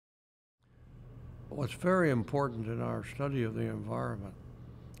What's very important in our study of the environment,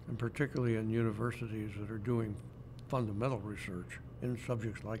 and particularly in universities that are doing fundamental research in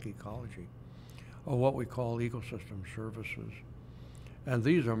subjects like ecology, are what we call ecosystem services. And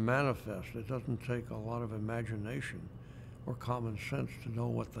these are manifest. It doesn't take a lot of imagination or common sense to know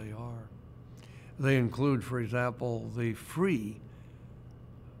what they are. They include, for example, the free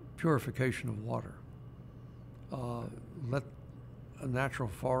purification of water. Let a natural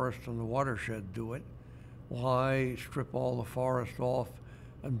forest and the watershed do it. Why strip all the forest off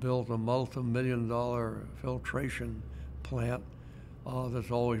and build a multi-million-dollar filtration plant that's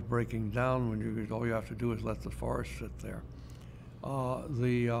always breaking down when all you have to do is let the forest sit there?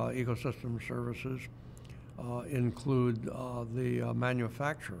 The ecosystem services include the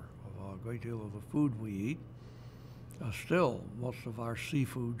manufacture of a great deal of the food we eat. Still, most of our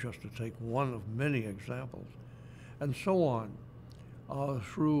seafood, just to take one of many examples, and so on,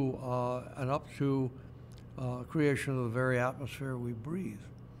 through and up to creation of the very atmosphere we breathe,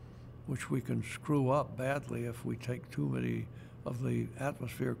 which we can screw up badly if we take too many of the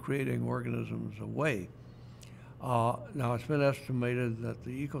atmosphere-creating organisms away. Now, it's been estimated that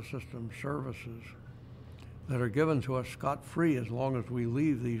the ecosystem services that are given to us scot-free, as long as we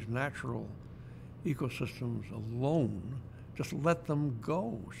leave these natural ecosystems alone, just let them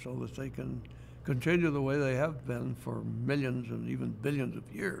go so that they can continue the way they have been for millions and even billions of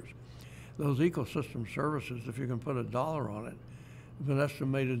years. Those ecosystem services, if you can put a dollar on it, have been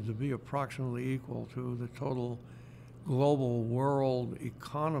estimated to be approximately equal to the total global world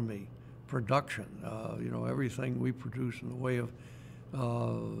economy production. Everything we produce in the way of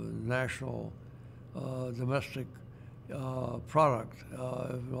national domestic product,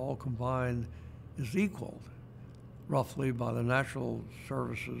 all combined, is equaled roughly by the natural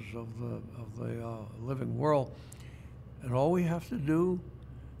services of the living world. And all we have to do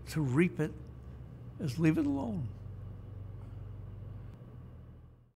to reap it is leave it alone.